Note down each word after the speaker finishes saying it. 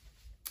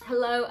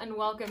Hello and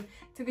welcome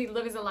to the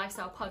Love is a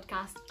Lifestyle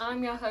podcast.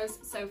 I'm your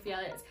host, Sophie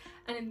Elliott,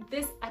 and in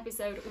this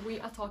episode we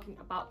are talking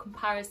about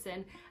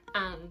comparison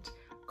and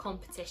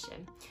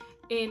competition.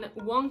 In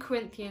 1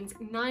 Corinthians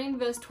 9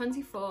 verse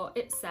 24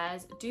 it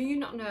says, "Do you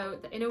not know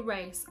that in a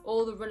race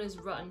all the runners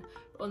run,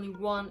 but only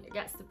one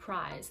gets the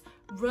prize?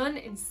 Run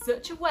in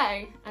such a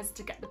way as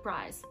to get the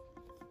prize."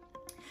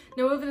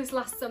 Now, over this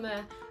last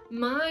summer,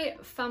 my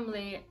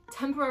family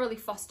temporarily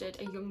fostered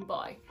a young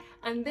boy,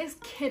 and this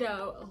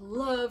kiddo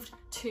loved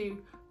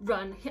to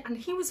run, and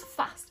he was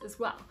fast as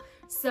well.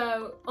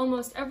 So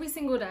almost every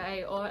single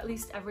day, or at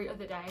least every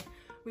other day,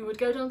 we would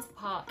go down to the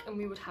park and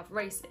we would have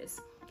races.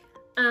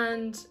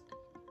 And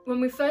when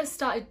we first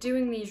started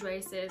doing these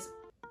races,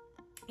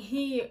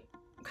 he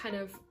kind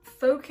of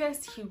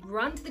focused, he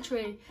ran to the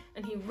tree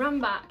and he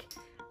ran back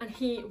and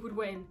he would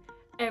win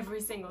every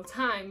single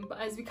time. But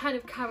as we kind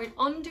of carried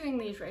on doing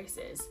these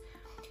races,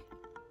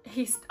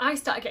 I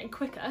started getting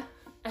quicker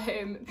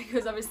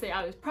because obviously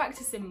I was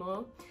practicing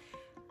more,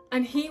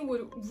 and he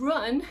would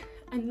run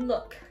and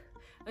look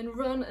and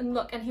run and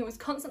look, and he was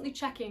constantly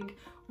checking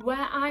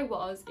where I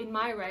was in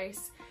my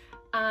race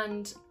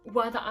and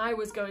whether I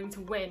was going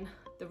to win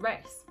the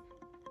race.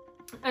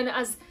 And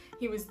as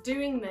he was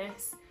doing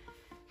this,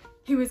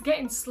 he was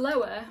getting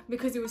slower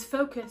because he was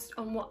focused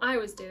on what I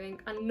was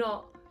doing and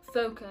not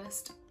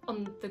focused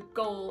on the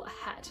goal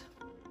ahead.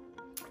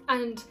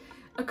 And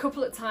a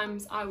couple of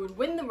times I would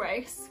win the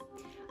race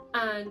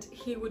and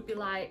he would be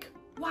like,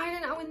 "Why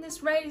didn't I win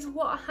this race?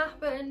 What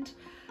happened?"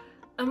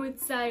 And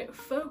we'd say,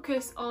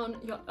 focus on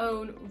your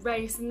own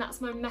race. And that's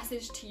my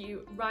message to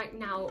you right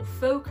now.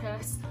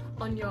 Focus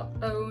on your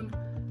own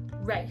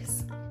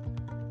race.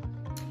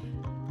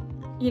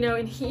 You know,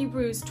 in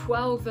Hebrews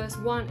 12 verse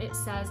 1 it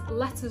says,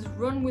 "Let us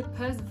run with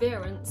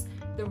perseverance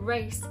the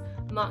race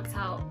marked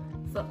out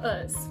for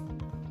us."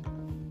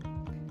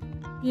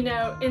 You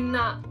know, in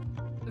that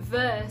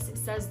verse it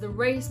says the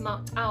race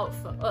marked out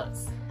for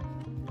us.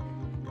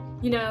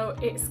 You know,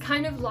 it's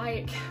kind of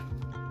like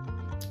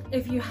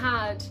if you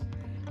had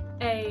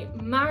a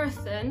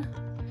marathon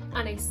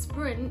and a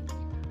sprint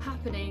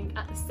happening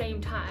at the same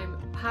time,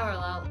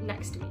 parallel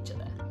next to each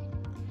other.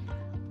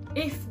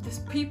 If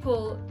the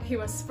people who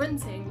are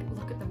sprinting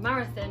look at the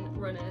marathon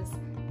runners,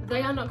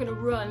 they are not going to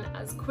run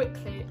as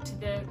quickly to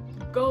the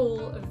goal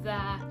of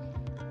their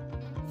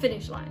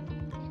finish line.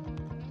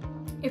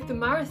 If the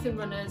marathon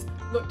runners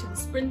look to the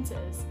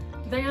sprinters,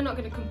 they are not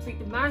going to complete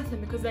the marathon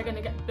because they're going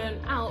to get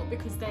burnt out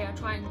because they are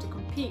trying to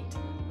compete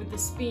with the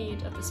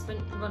speed of the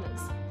sprint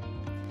runners.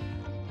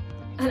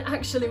 And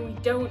actually we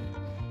don't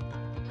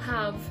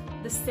have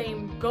the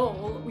same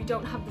goal, we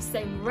don't have the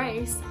same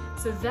race,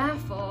 so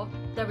therefore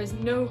there is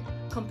no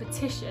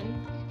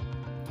competition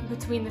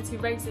between the two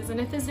races. And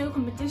if there's no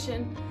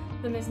competition,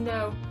 then there's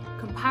no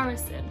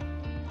comparison.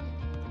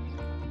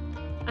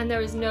 And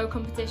there is no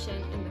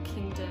competition in the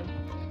kingdom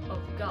of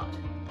God.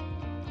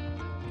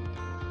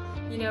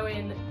 You know,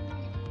 in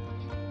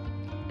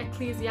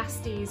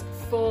Ecclesiastes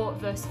 4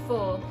 verse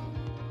 4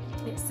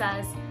 it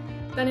says,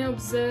 "Then I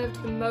observed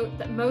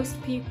that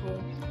most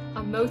people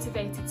are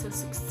motivated to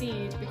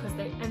succeed because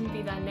they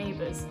envy their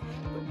neighbours,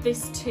 but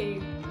this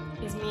too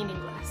is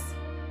meaningless,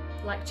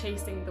 like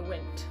chasing the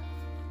wind."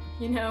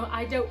 You know,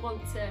 I don't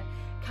want to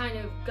kind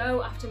of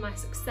go after my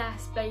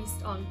success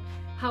based on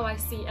how I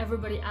see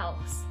everybody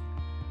else.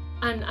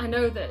 And I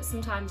know that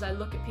sometimes I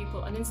look at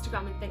people on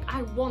Instagram and think,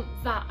 I want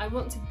that, I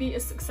want to be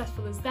as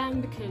successful as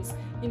them because,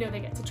 you know, they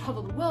get to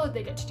travel the world,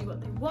 they get to do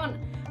what they want.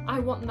 I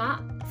want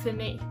that for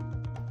me.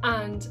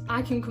 And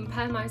I can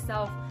compare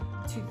myself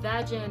to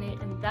their journey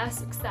and their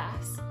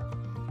success,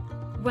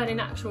 when in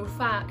actual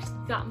fact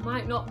that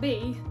might not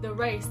be the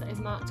race that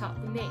is marked out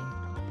for me.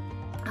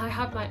 I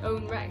have my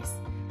own race.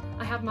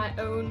 I have my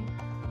own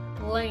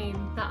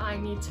lane that I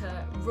need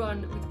to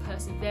run with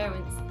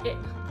perseverance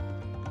in.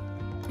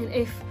 And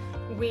if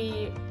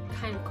we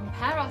kind of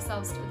compare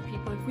ourselves to other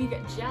people, if we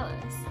get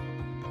jealous,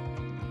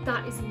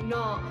 that is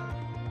not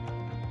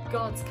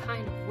God's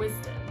kind of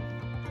wisdom.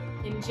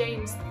 In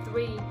James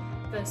 3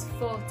 verse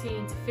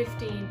 14 to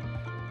 15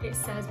 it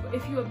says, "But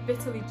if you are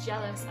bitterly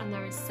jealous and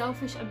there is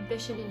selfish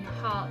ambition in your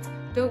heart,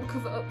 don't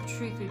cover up the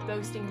truth with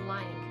boasting and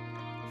lying.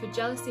 For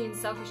jealousy and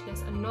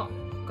selfishness are not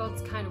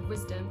God's kind of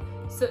wisdom.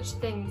 Such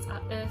things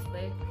are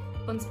earthly,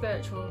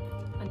 unspiritual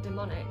and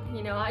demonic."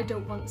 You know, I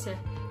don't want to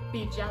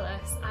be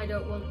jealous. I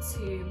don't want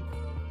to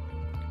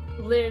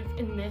live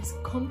in this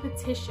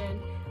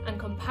competition and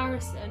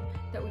comparison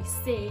that we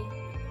see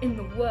in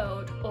the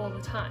world all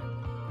the time.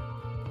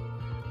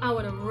 I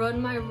want to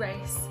run my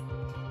race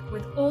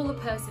with all the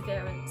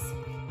perseverance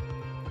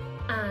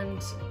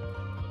and,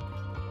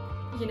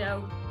 you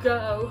know,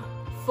 go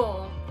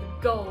for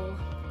the goal,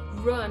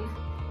 run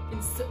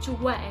in such a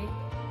way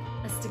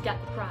as to get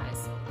the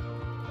prize.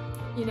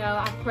 You know,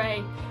 I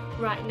pray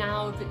right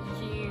now that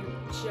you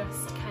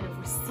just kind of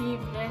receive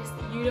this,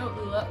 that you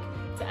don't look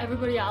to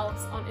everybody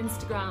else on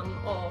Instagram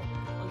or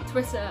on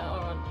Twitter or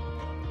on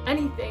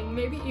anything,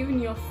 maybe even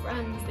your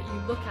friends that you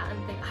look at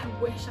and think, I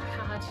wish I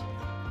had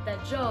their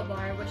job, or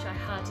I wish I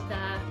had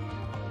their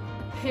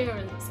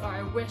appearance, or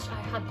I wish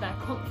I had their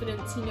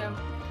confidence. You know,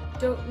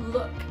 don't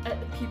look at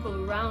the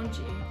people around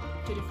you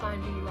to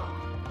define who you are,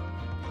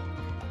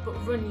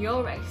 but run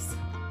your race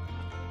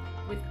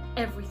with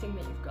everything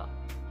that you've got.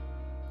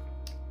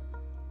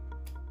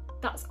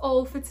 That's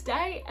all for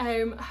today.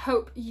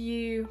 Hope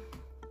you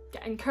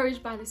get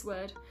encouraged by this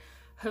word.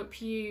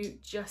 Hope you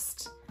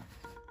just,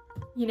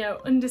 you know,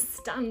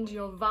 understand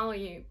your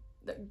value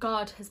that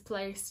God has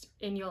placed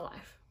in your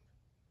life.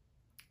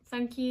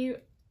 Thank you.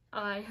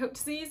 I hope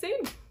to see you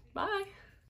soon. Bye.